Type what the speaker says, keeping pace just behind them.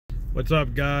What's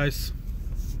up, guys?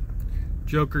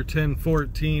 Joker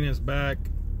 1014 is back.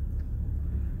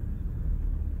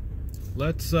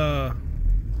 Let's I'm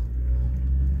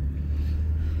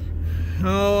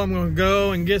gonna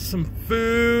go and get some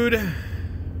food.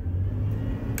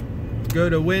 Go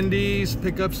to Wendy's,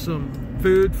 pick up some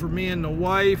food for me and the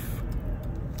wife.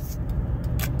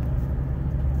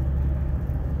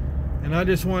 And I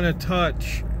just want to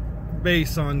touch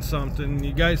base on something.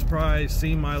 You guys probably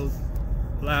seen my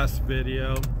last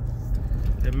video.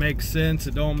 It makes sense,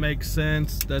 it don't make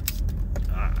sense. That's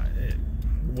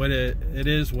what it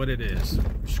is what it is.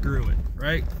 Screw it,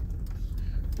 right?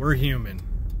 We're human.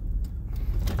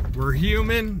 We're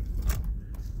human.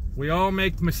 We all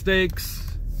make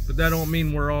mistakes, but that don't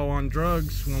mean we're all on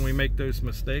drugs when we make those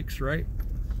mistakes, right?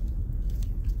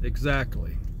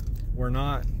 Exactly. We're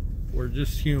not. We're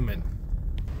just human.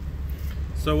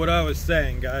 So what I was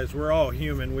saying, guys, we're all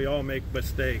human. We all make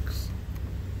mistakes.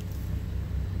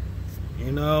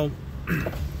 You know,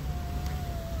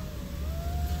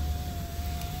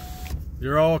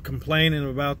 you're all complaining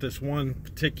about this one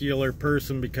particular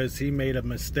person because he made a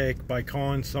mistake by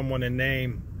calling someone a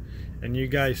name, and you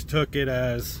guys took it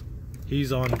as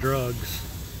he's on drugs.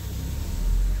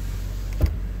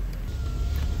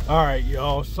 Alright,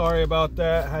 y'all, sorry about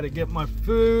that. Had to get my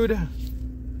food.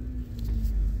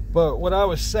 But what I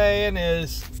was saying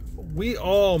is, we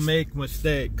all make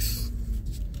mistakes.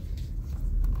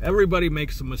 Everybody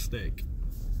makes a mistake.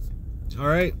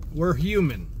 Alright? We're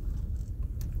human.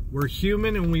 We're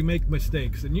human and we make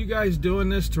mistakes. And you guys doing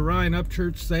this to Ryan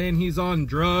Upchurch, saying he's on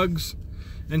drugs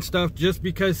and stuff just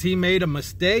because he made a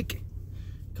mistake?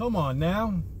 Come on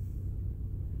now.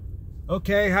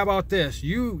 Okay, how about this?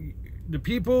 The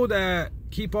people that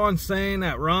keep on saying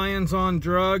that Ryan's on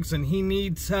drugs and he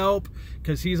needs help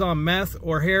because he's on meth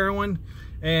or heroin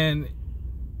and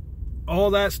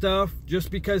all that stuff, just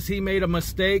because he made a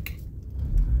mistake.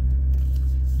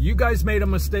 You guys made a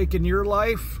mistake in your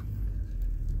life.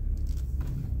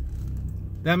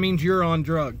 That means you're on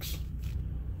drugs.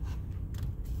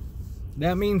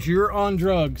 That means you're on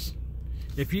drugs.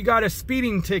 If you got a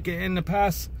speeding ticket in the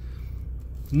past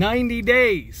 90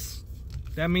 days,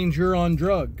 that means you're on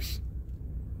drugs.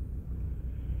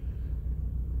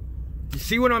 You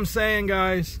see what I'm saying,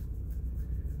 guys?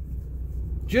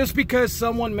 Just because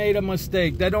someone made a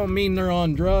mistake, that don't mean they're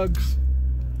on drugs.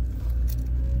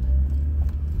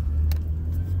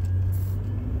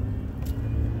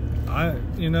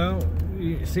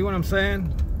 You see what I'm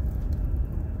saying?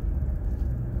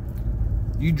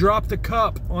 You dropped a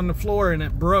cup on the floor and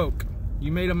it broke.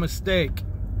 You made a mistake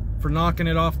for knocking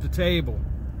it off the table.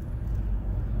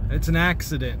 It's an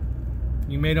accident.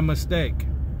 You made a mistake.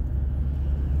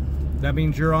 That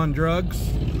means you're on drugs?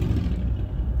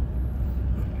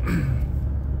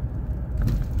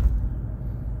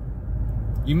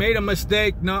 You made a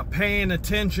mistake not paying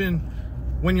attention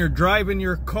when you're driving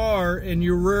your car and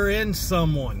you rear end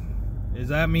someone. Does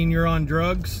that mean you're on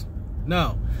drugs?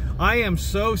 No. I am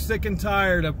so sick and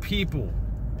tired of people,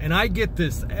 and I get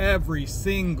this every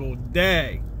single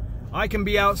day. I can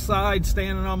be outside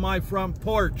standing on my front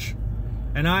porch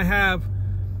and I have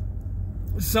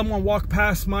someone walk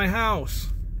past my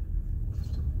house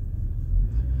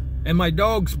and my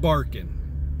dog's barking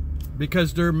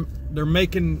because they're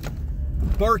making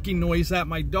barking noise at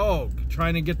my dog,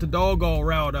 trying to get the dog all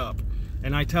riled up,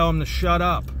 and I tell him to shut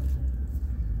up,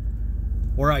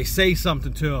 or I say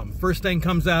something to them. First thing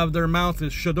comes out of their mouth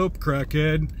is, "Shut up,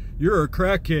 crackhead. You're a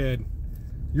crackhead.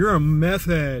 You're a meth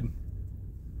head."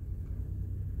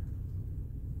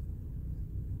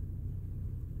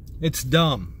 It's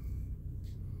dumb.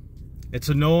 It's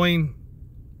annoying.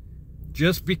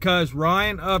 Just because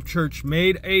Ryan Upchurch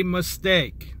made a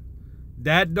mistake,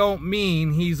 that don't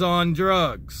mean he's on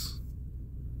drugs.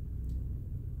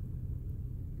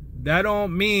 That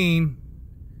don't mean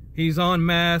he's on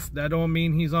meth. That don't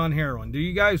mean he's on heroin. Do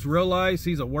you guys realize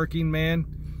he's a working man?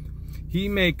 He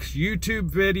makes YouTube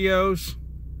videos.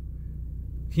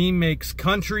 He makes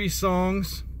country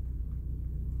songs.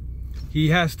 He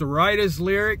has to write his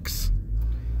lyrics.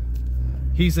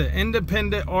 He's an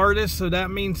independent artist, so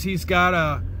that means he's got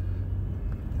to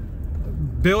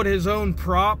build his own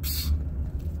props.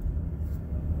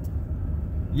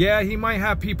 Yeah, he might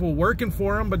have people working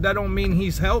for him, but that don't mean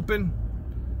he's helping.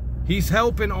 He's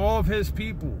helping all of his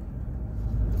people.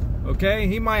 Okay,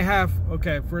 he might have,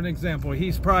 okay, for an example,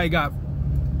 he's probably got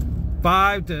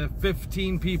 5 to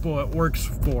 15 people that works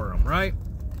for him, right?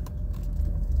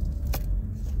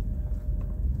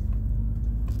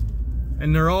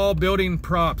 And they're all building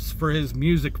props for his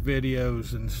music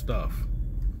videos and stuff.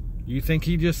 You think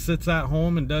he just sits at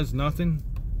home and does nothing?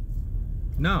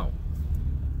 No.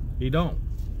 He don't.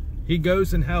 He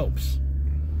goes and helps.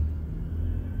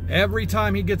 Every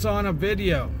time he gets on a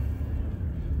video,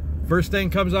 first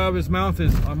thing comes out of his mouth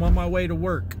is, I'm on my way to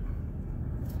work.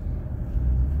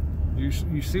 You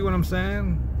see what I'm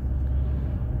saying?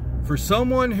 For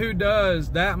someone who does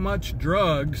that much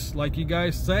drugs, like you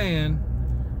guys saying,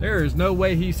 there is no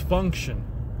way he's function.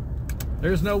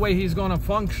 There's no way he's gonna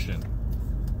function.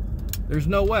 There's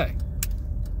no way.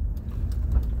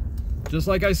 Just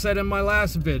like I said in my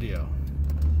last video,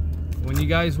 when you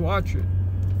guys watch it,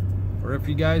 or if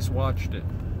you guys watched it,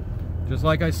 just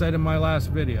like I said in my last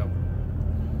video.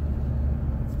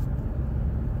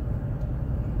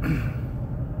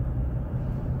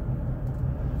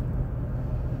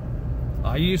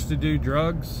 I used to do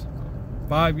drugs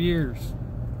 5 years.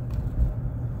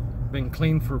 Been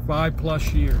clean for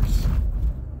 5+ years.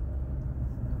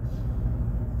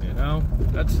 You know,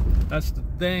 that's the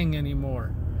thing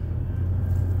anymore.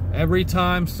 Every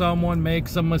time someone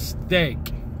makes a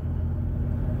mistake,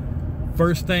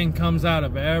 first thing comes out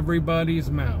of everybody's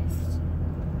mouth,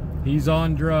 he's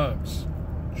on drugs,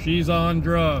 she's on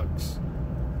drugs.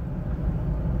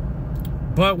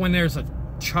 But when there's a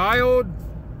child,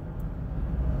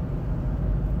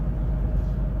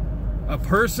 a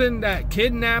person that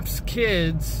kidnaps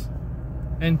kids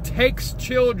and takes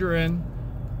children,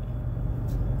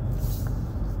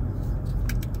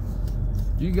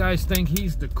 you guys think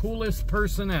he's the coolest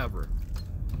person ever.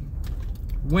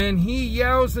 When he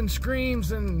yells and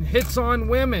screams and hits on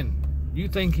women, you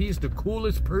think he's the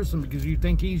coolest person because you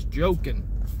think he's joking.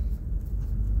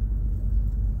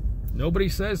 Nobody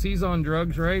says he's on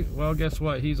drugs, right? Well, guess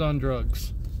what? He's on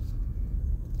drugs.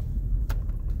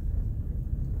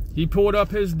 He pulled up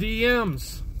his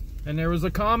DMs and there was a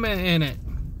comment in it.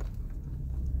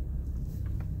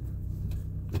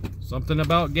 Something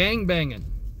about gangbanging.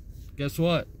 Guess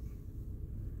what?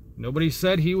 Nobody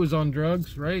said he was on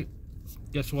drugs, right?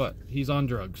 Guess what? He's on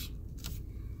drugs.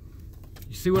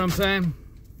 You see what I'm saying?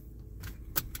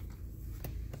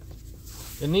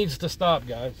 It needs to stop,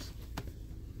 guys.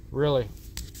 Really.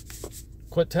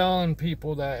 Quit telling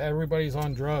people that everybody's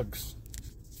on drugs.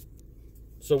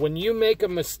 So when you make a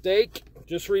mistake,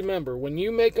 just remember, when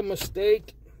you make a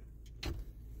mistake,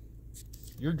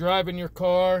 you're driving your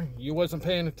car, you wasn't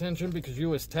paying attention because you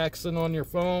was texting on your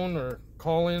phone or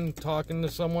calling, talking to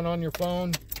someone on your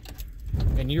phone,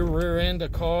 and you rear end a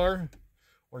car,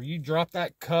 or you drop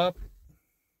that cup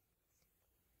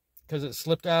because it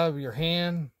slipped out of your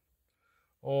hand,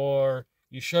 or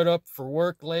you showed up for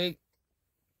work late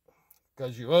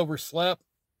because you overslept,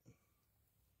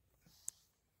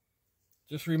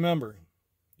 just remember,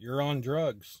 you're on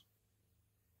drugs.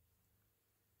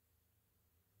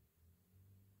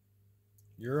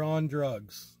 You're on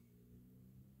drugs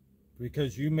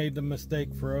because you made the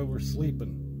mistake for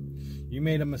oversleeping. You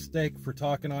made a mistake for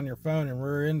talking on your phone and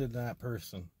rear-ended that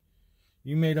person.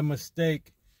 You made a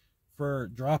mistake for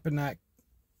dropping that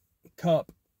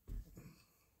cup.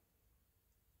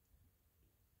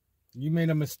 You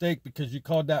made a mistake because you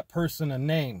called that person a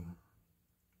name.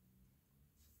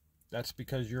 That's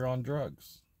because you're on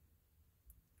drugs,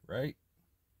 right?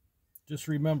 Just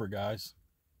remember, guys.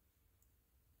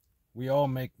 We all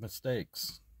make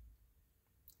mistakes.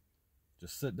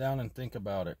 Just sit down and think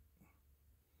about it.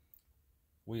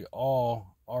 We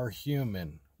all are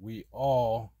human. We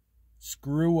all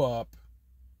screw up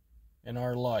in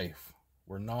our life.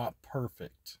 We're not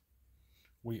perfect.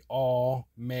 We all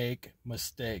make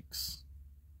mistakes.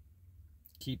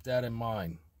 Keep that in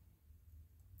mind.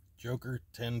 Joker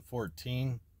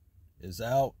 1014 is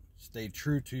out. Stay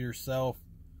true to yourself.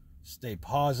 Stay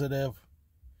positive.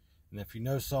 And if you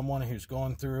know someone who's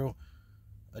going through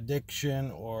addiction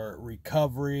or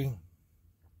recovery,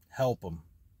 help them.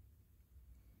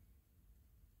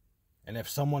 And if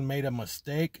someone made a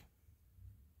mistake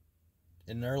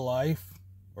in their life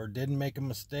or didn't make a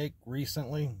mistake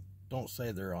recently, don't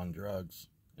say they're on drugs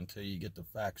until you get the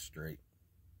facts straight.